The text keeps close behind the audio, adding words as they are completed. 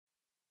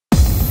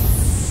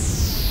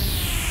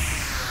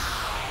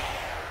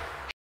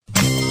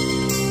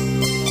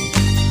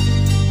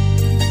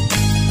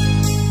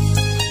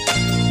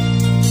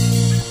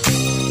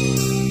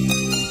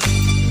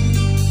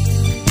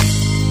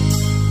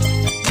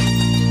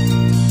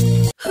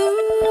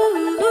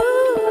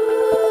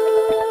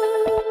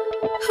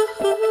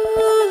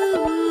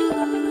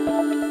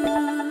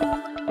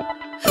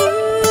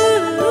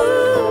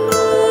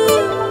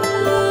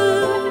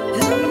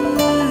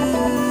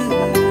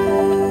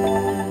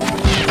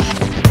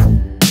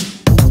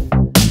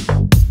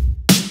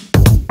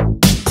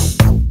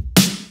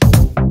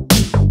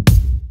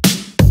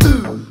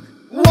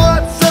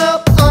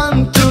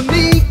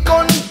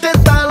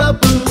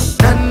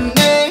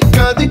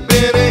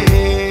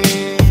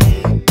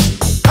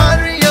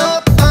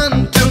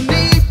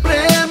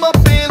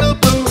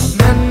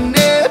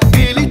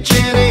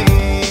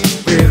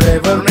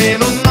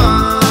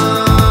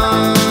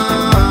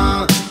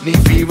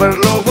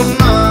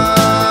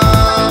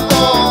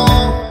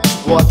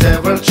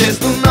whatever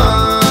చేస్తున్నా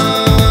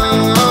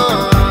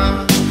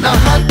నా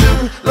heart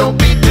లో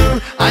beat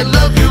I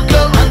love you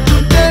girl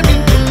అంటుంటే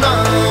వింటున్నా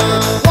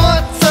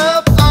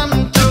Whatsup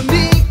అంటూ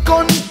నీ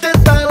కొంటె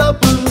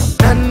తలపు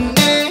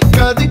నన్నే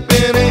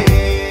కదిపేనే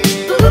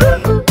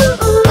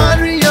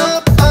Hurry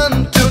up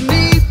అంటూ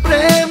నీ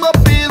ప్రేమ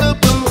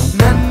పిలుపు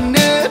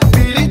నన్నే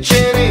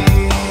పిలిచేనే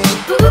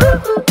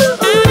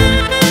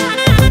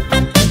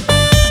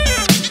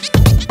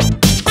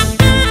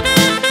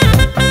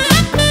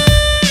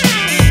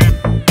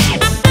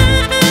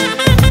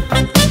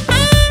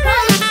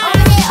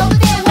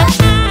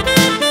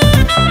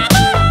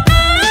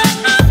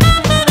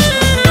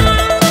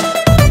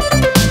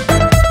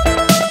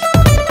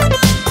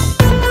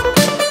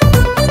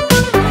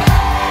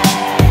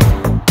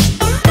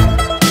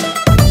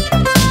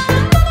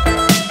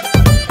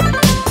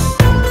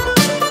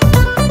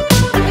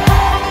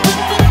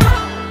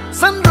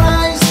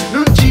Sunrise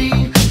నుంచి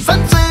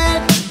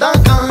sunset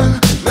దాకా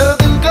मेरा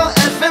दिल का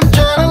FM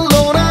ఛానల్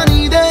లోనా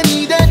నీదే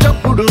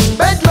చప్పుడు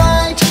బెడ్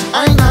లైట్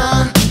అయినా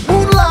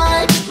మూన్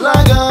లైట్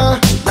లాగా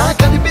నాకు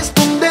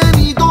కనిపిస్తుందే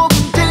నీతో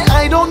ఉంటే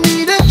I don't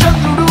need a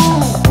చంద్రుడు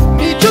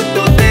నీ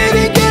చుట్టూ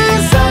తిరిగే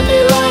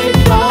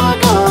సాటిలైట్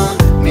లాగా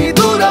నీ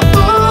దూరం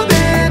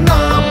పోదే నా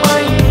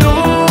మైండ్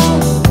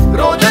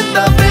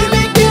రోజంతా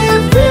వెలిగే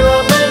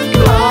ఫిలమెంట్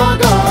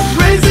లాగా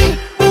crazy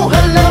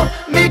ఊహల్లో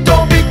నీ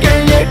topic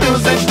A to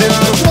Z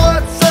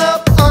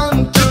Whatsup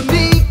అంటూ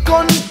నీ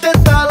కొంటె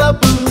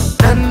తలపు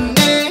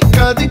నన్నే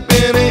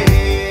కదిపేనే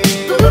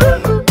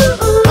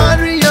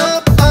Hurry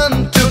up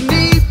అంటూ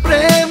నీ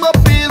ప్రేమ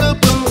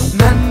పిలుపు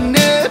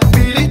నన్నే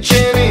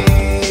పిలిచేనే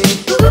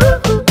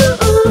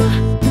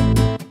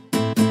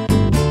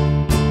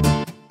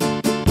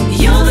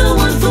You're the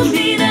one for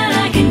me that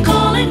I can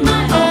call it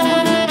my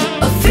own.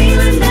 A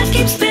feeling that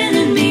keeps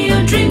spinning me,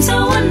 a dream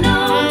so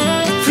unknown.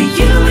 For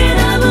you and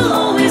I will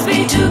always be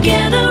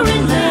together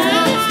in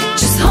love.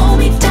 Just hold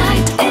me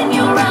tight in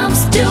your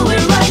arms, do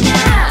it right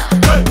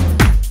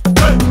now.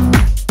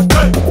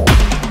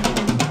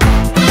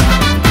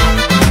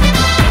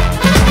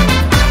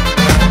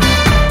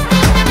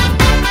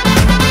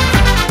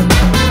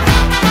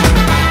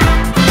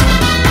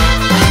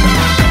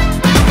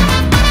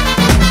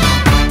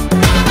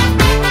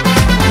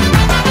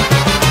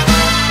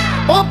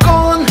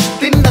 Popcorn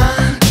తిన్నా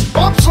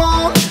pop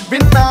song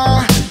విన్నా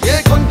ఏ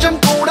కొంచెం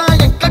కూడా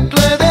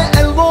ఎక్కట్లేదే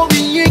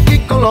L O V E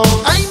కిక్కులో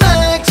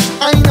IMAX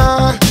అయినా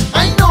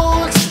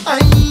INOX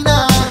అయినా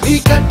నీ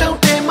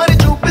కట్అవుటే మరి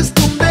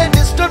చూపిస్తుందే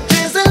disturb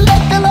చేసే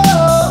లెక్కలో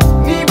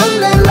నీ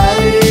వల్లే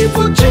లైఫ్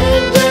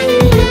చేంజ్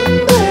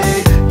అయ్యిందే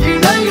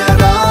ఇళయ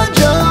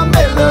రాజా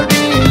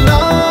మెలోడీలా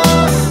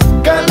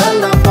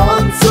కలల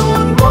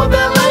మాన్సూన్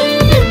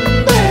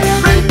మొదలయ్యిందే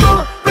రెయిన్బో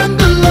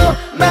రంగుల్లో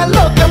నా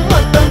లోకం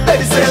మొత్తం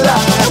తెలిసేలా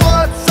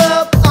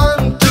Whatsup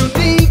అంటూ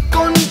నీ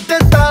కొంటె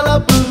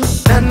తలపు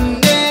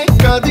నన్నే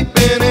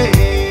కదిపేనే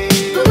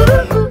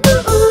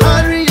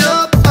Hurry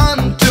up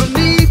అంటూ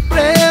నీ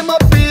ప్రేమ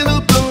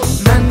పిలుపు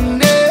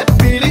నన్నే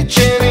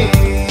పిలిచేనే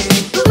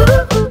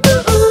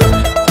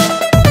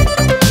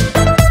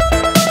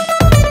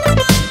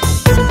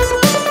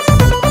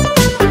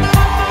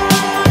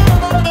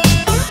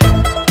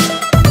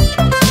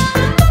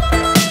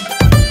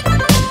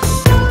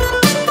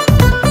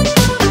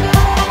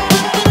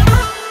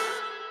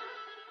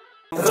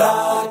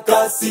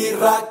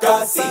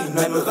రాకాసి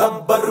నన్ను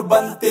రబ్బరు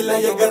బంతిల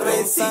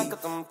ఎగరేసి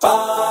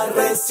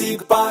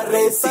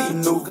పారేసి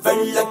నువ్వు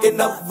వెళ్ళకి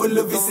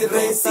నవ్వులు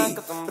విసిరేసి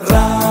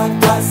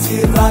రాకాసి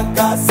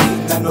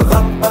నన్ను